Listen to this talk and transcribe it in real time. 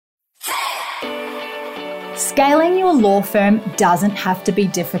Scaling your law firm doesn't have to be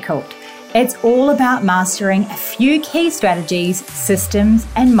difficult. It's all about mastering a few key strategies, systems,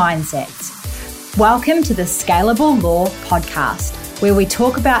 and mindsets. Welcome to the Scalable Law Podcast, where we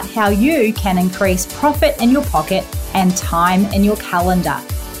talk about how you can increase profit in your pocket and time in your calendar.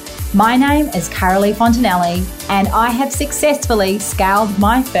 My name is Carolee Fontanelli, and I have successfully scaled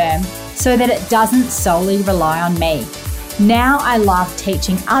my firm so that it doesn't solely rely on me. Now I love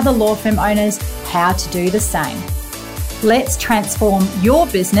teaching other law firm owners how to do the same. Let's transform your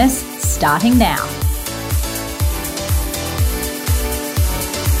business starting now.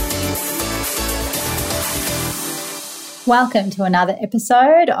 Welcome to another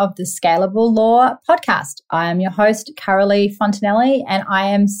episode of the Scalable Law Podcast. I am your host, Carolee Fontanelli, and I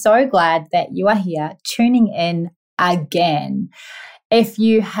am so glad that you are here tuning in again. If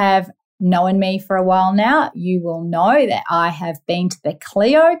you have known me for a while now, you will know that I have been to the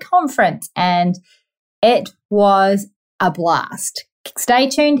Clio conference and it was a blast. Stay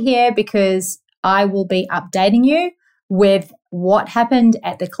tuned here because I will be updating you with what happened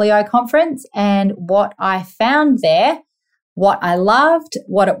at the Clio conference and what I found there, what I loved,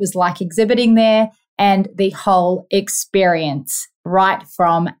 what it was like exhibiting there, and the whole experience right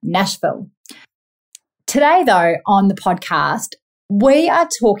from Nashville. Today, though, on the podcast, we are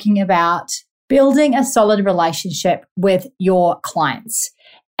talking about building a solid relationship with your clients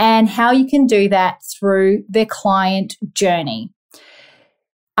and how you can do that through the client journey.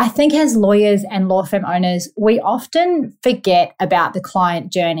 I think as lawyers and law firm owners, we often forget about the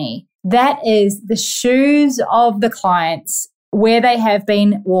client journey. That is the shoes of the clients, where they have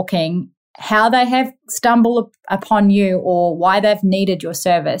been walking, how they have stumbled upon you, or why they've needed your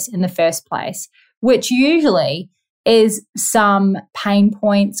service in the first place, which usually is some pain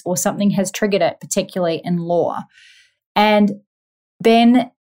points or something has triggered it, particularly in law. And then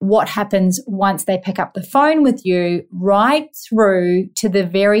what happens once they pick up the phone with you right through to the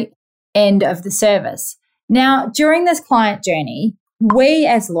very end of the service. Now, during this client journey, we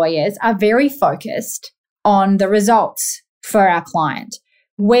as lawyers are very focused on the results for our client.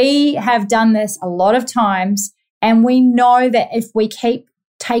 We have done this a lot of times, and we know that if we keep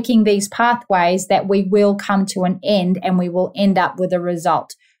taking these pathways that we will come to an end and we will end up with a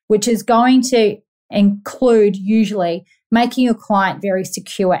result, which is going to include usually making your client very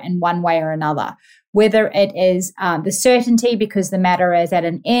secure in one way or another, whether it is the certainty because the matter is at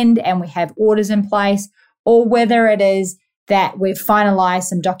an end and we have orders in place, or whether it is that we've finalized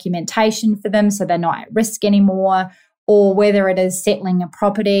some documentation for them so they're not at risk anymore, or whether it is settling a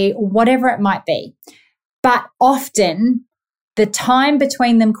property or whatever it might be. But often the time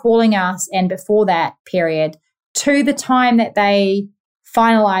between them calling us and before that period to the time that they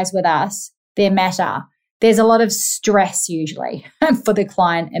finalize with us their matter, there's a lot of stress usually for the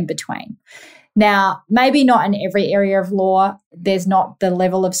client in between. Now, maybe not in every area of law, there's not the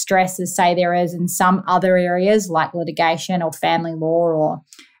level of stress as say there is in some other areas like litigation or family law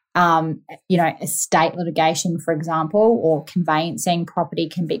or estate litigation, for example, or conveyancing property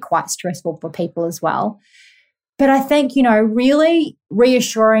can be quite stressful for people as well. But I think, really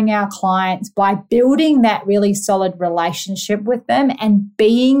reassuring our clients by building that really solid relationship with them and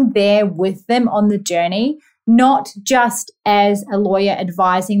being there with them on the journey, not just as a lawyer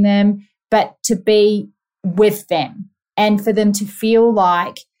advising them, but to be with them and for them to feel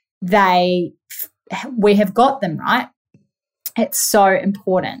like we have got them, right? It's so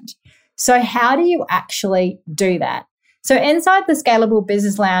important. So how do you actually do that? So inside the Scalable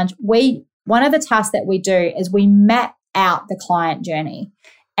Business Lounge, one of the tasks that we do is we map out the client journey.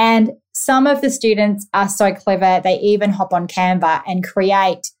 And some of the students are so clever, they even hop on Canva and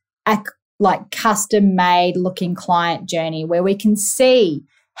create a custom-made looking client journey where we can see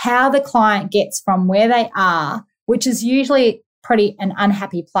how the client gets from where they are, which is usually an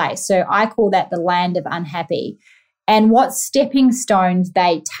unhappy place. So I call that the land of unhappy, and what stepping stones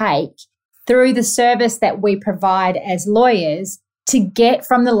they take through the service that we provide as lawyers to get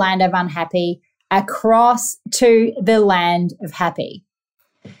from the land of unhappy across to the land of happy.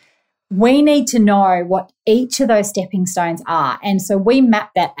 We need to know what each of those stepping stones are. And so we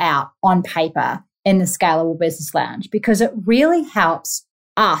map that out on paper in the Scalable Business Lounge because it really helps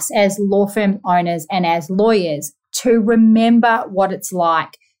us as law firm owners and as lawyers to remember what it's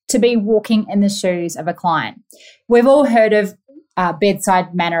like to be walking in the shoes of a client. We've all heard of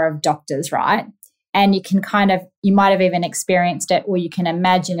bedside manner of doctors, right? And you might have even experienced it, or you can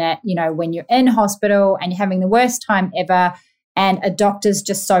imagine it, when you're in hospital and you're having the worst time ever and a doctor's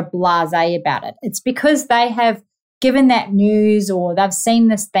just so blasé about it. It's because they have given that news or they've seen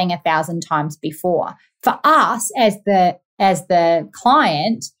this thing 1,000 times before. For us as the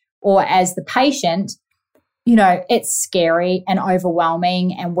client or as the patient, it's scary and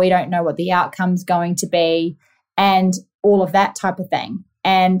overwhelming and we don't know what the outcome's going to be and all of that type of thing.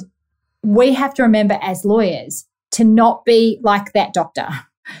 And we have to remember as lawyers to not be like that doctor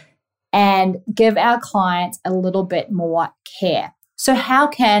and give our clients a little bit more care. So how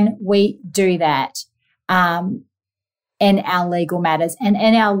can we do that in our legal matters and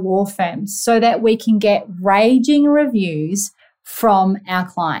in our law firms so that we can get raging reviews from our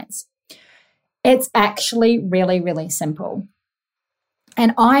clients? It's actually really, really simple.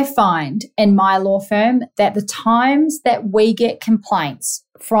 And I find in my law firm that the times that we get complaints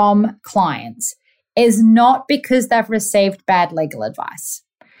from clients is not because they've received bad legal advice.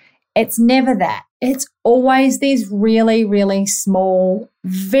 It's never that. It's always these really, really small,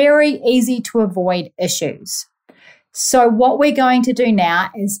 very easy to avoid issues. So what we're going to do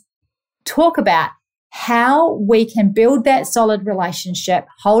now is talk about how we can build that solid relationship,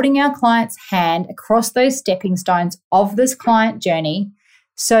 holding our client's hand across those stepping stones of this client journey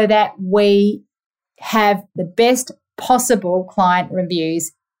so that we have the best possible client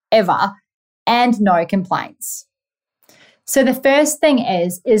reviews ever and no complaints. So the first thing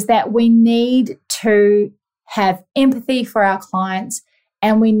is that we need to have empathy for our clients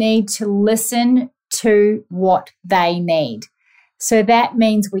and we need to listen to what they need. So that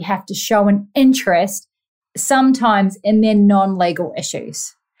means we have to show an interest sometimes in their non-legal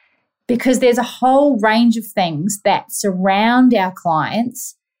issues because there's a whole range of things that surround our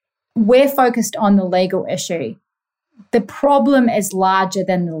clients. We're focused on the legal issue. The problem is larger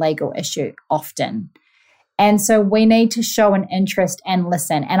than the legal issue often. And so we need to show an interest and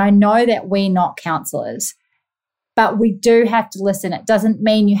listen. And I know that we're not counselors, but we do have to listen. It doesn't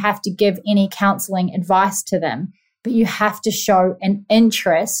mean you have to give any counseling advice to them, but you have to show an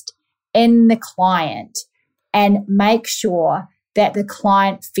interest in the client and make sure that the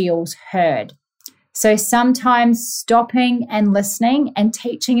client feels heard. So sometimes stopping and listening and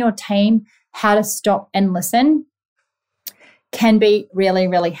teaching your team how to stop and listen can be really,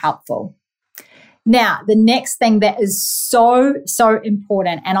 really helpful. Now, the next thing that is so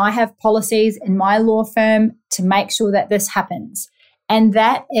important, and I have policies in my law firm to make sure that this happens, and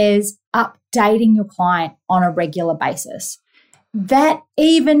that is updating your client on a regular basis. That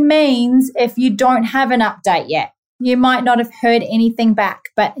even means if you don't have an update yet, you might not have heard anything back,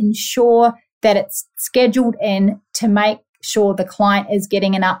 but ensure that it's scheduled in to make sure the client is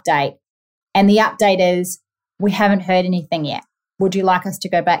getting an update. And the update is, we haven't heard anything yet. Would you like us to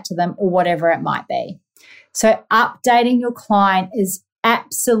go back to them or whatever it might be? So updating your client is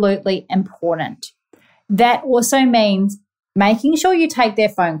absolutely important. That also means making sure you take their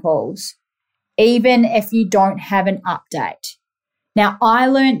phone calls, even if you don't have an update. Now, I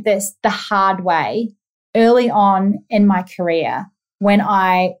learned this the hard way early on in my career when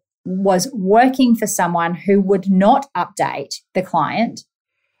I was working for someone who would not update the client,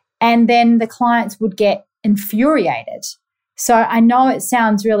 and then the clients would get infuriated. So I know it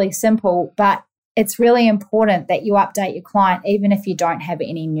sounds really simple, but it's really important that you update your client even if you don't have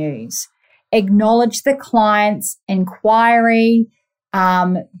any news. Acknowledge the client's inquiry,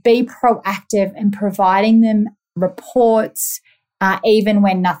 be proactive in providing them reports, even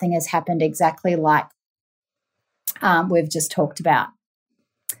when nothing has happened exactly like we've just talked about.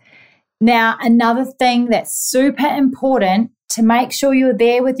 Now, another thing that's super important to make sure you're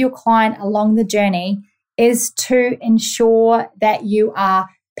there with your client along the journey is to ensure that you are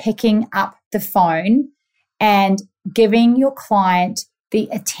picking up the phone and giving your client the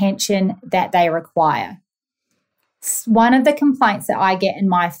attention that they require. One of the complaints that I get in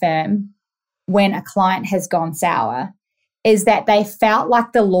my firm when a client has gone sour is that they felt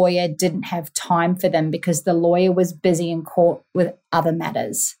like the lawyer didn't have time for them because the lawyer was busy in court with other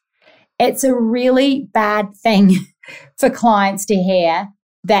matters. It's a really bad thing for clients to hear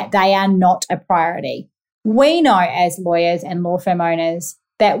that they are not a priority. We know as lawyers and law firm owners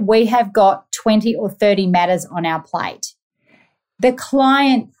that we have got 20 or 30 matters on our plate. The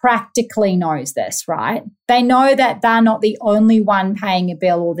client practically knows this, right? They know that they're not the only one paying a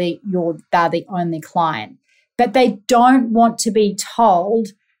bill or they're the only client, but they don't want to be told,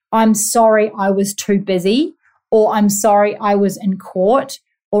 I'm sorry I was too busy, or I'm sorry I was in court,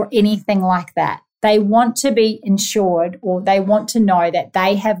 or anything like that. They want to be ensured, or they want to know that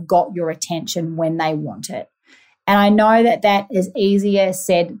they have got your attention when they want it. And I know that that is easier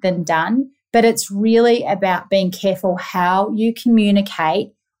said than done, but it's really about being careful how you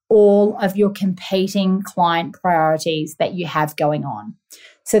communicate all of your competing client priorities that you have going on.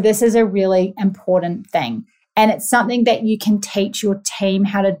 So this is a really important thing. And it's something that you can teach your team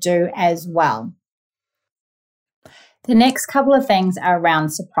how to do as well. The next couple of things are around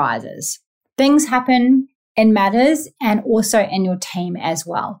surprises. Things happen in matters and also in your team as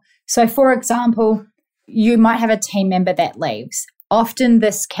well. So, for example, you might have a team member that leaves. Often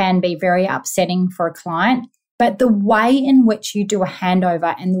this can be very upsetting for a client, but the way in which you do a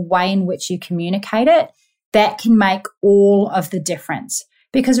handover and the way in which you communicate it, that can make all of the difference.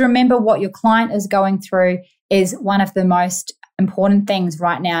 Because remember, what your client is going through is one of the most important things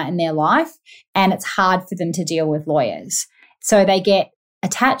right now in their life, and it's hard for them to deal with lawyers. So they get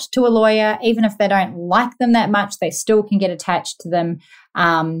attached to a lawyer. Even if they don't like them that much, they still can get attached to them,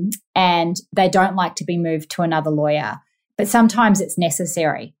 and they don't like to be moved to another lawyer. But sometimes it's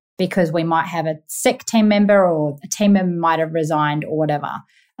necessary because we might have a sick team member or a team member might have resigned or whatever.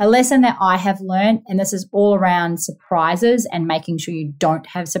 A lesson that I have learned, and this is all around surprises and making sure you don't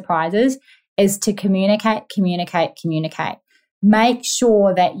have surprises, is to communicate. Make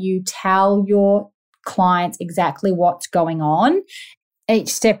sure that you tell your clients exactly what's going on each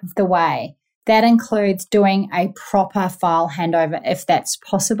step of the way. That includes doing a proper file handover if that's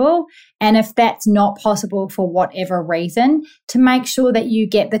possible. And if that's not possible for whatever reason, to make sure that you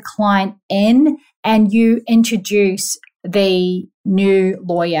get the client in and you introduce the new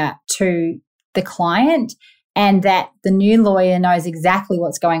lawyer to the client, and that the new lawyer knows exactly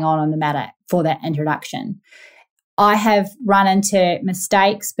what's going on the matter for that introduction. I have run into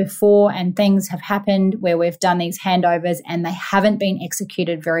mistakes before and things have happened where we've done these handovers and they haven't been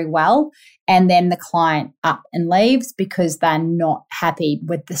executed very well. And then the client up and leaves because they're not happy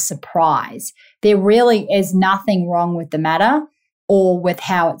with the surprise. There really is nothing wrong with the matter or with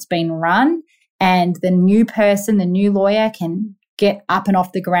how it's been run. And the new person, the new lawyer, can get up and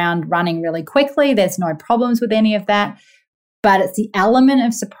off the ground running really quickly. There's no problems with any of that. But it's the element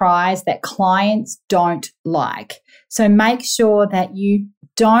of surprise that clients don't like. So make sure that you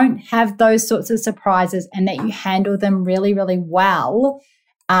don't have those sorts of surprises and that you handle them really, really well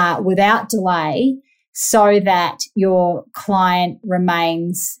without delay, so that your client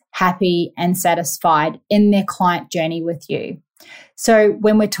remains happy and satisfied in their client journey with you. So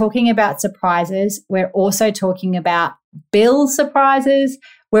when we're talking about surprises, we're also talking about bill surprises.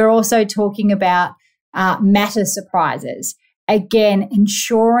 We're also talking about matter surprises. Again,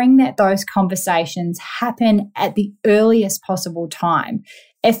 ensuring that those conversations happen at the earliest possible time.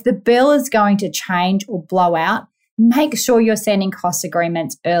 If the bill is going to change or blow out, make sure you're sending cost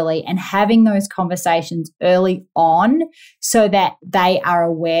agreements early and having those conversations early on so that they are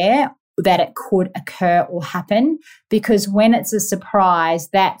aware that it could occur or happen. Because when it's a surprise,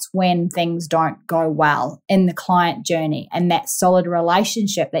 that's when things don't go well in the client journey, and that solid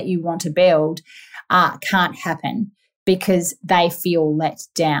relationship that you want to build can't happen because they feel let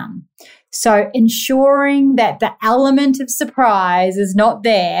down. So ensuring that the element of surprise is not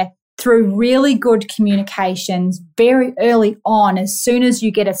there through really good communications very early on, as soon as you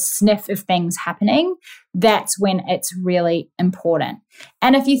get a sniff of things happening, that's when it's really important.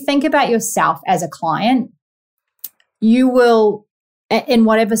 And if you think about yourself as a client, you will, in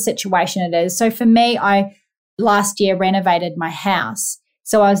whatever situation it is. So for me, I last year renovated my house.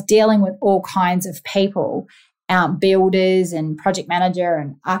 So I was dealing with all kinds of people, builders and project manager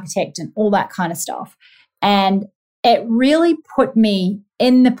and architect and all that kind of stuff. And it really put me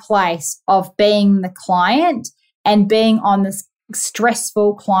in the place of being the client and being on this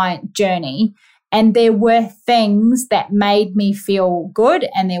stressful client journey. And there were things that made me feel good,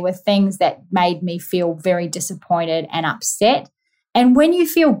 and there were things that made me feel very disappointed and upset. And when you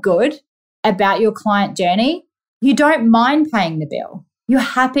feel good about your client journey, you don't mind paying the bill. You're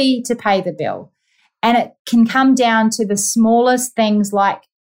happy to pay the bill. And it can come down to the smallest things like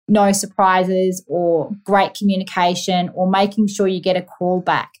no surprises or great communication or making sure you get a call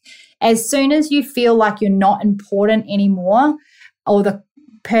back. As soon as you feel like you're not important anymore or the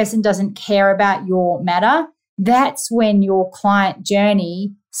person doesn't care about your matter, that's when your client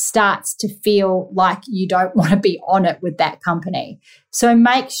journey starts to feel like you don't want to be on it with that company. So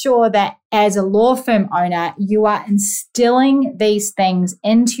make sure that as a law firm owner, you are instilling these things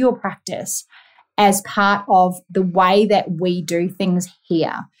into your practice as part of the way that we do things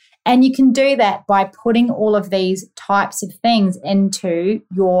here. And you can do that by putting all of these types of things into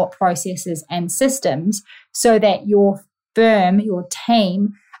your processes and systems so that your firm, your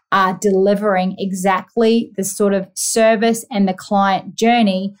team, are delivering exactly the sort of service and the client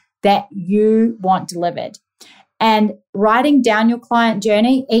journey that you want delivered. And writing down your client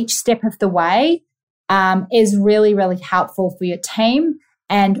journey each step of the way is really, really helpful for your team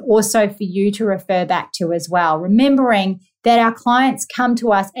and also for you to refer back to as well. Remembering that our clients come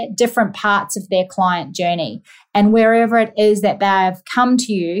to us at different parts of their client journey, and wherever it is that they have come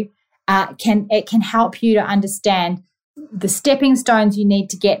to you, it can help you to understand the stepping stones you need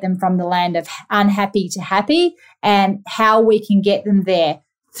to get them from the land of unhappy to happy, and how we can get them there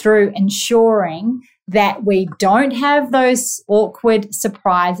through ensuring that we don't have those awkward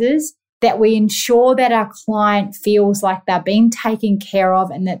surprises, that we ensure that our client feels like they're being taken care of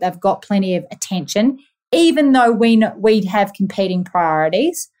and that they've got plenty of attention, even though we have competing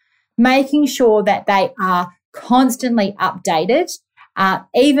priorities, making sure that they are constantly updated,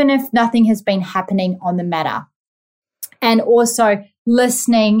 even if nothing has been happening on the matter. And also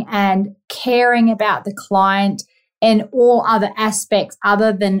listening and caring about the client and all other aspects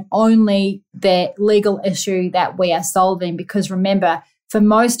other than only the legal issue that we are solving. Because remember, for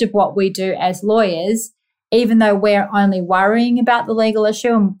most of what we do as lawyers, even though we're only worrying about the legal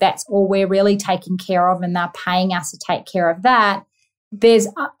issue and that's all we're really taking care of and they're paying us to take care of that, there's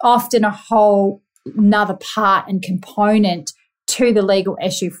often a whole another part and component to the legal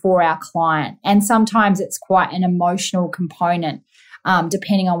issue for our client. And sometimes it's quite an emotional component,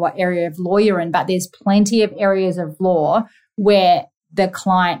 depending on what area of law you're in. But there's plenty of areas of law where the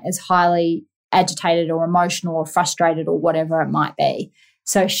client is highly agitated or emotional or frustrated or whatever it might be.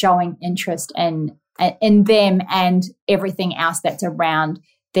 So showing interest in them and everything else that's around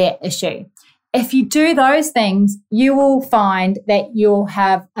their issue. If you do those things, you will find that you'll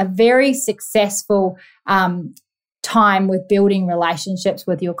have a very successful time with building relationships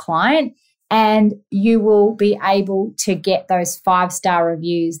with your client, and you will be able to get those 5-star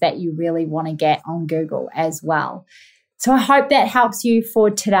reviews that you really want to get on Google as well. So I hope that helps you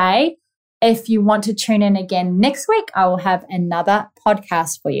for today. If you want to tune in again next week, I will have another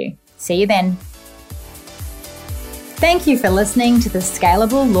podcast for you. See you then. Thank you for listening to the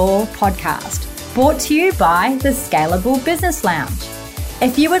Scalable Law Podcast, brought to you by the Scalable Business Lounge.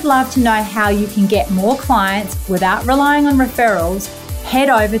 If you would love to know how you can get more clients without relying on referrals, head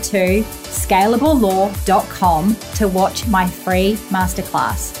over to scalablelaw.com to watch my free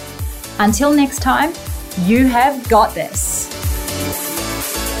masterclass. Until next time, you have got this.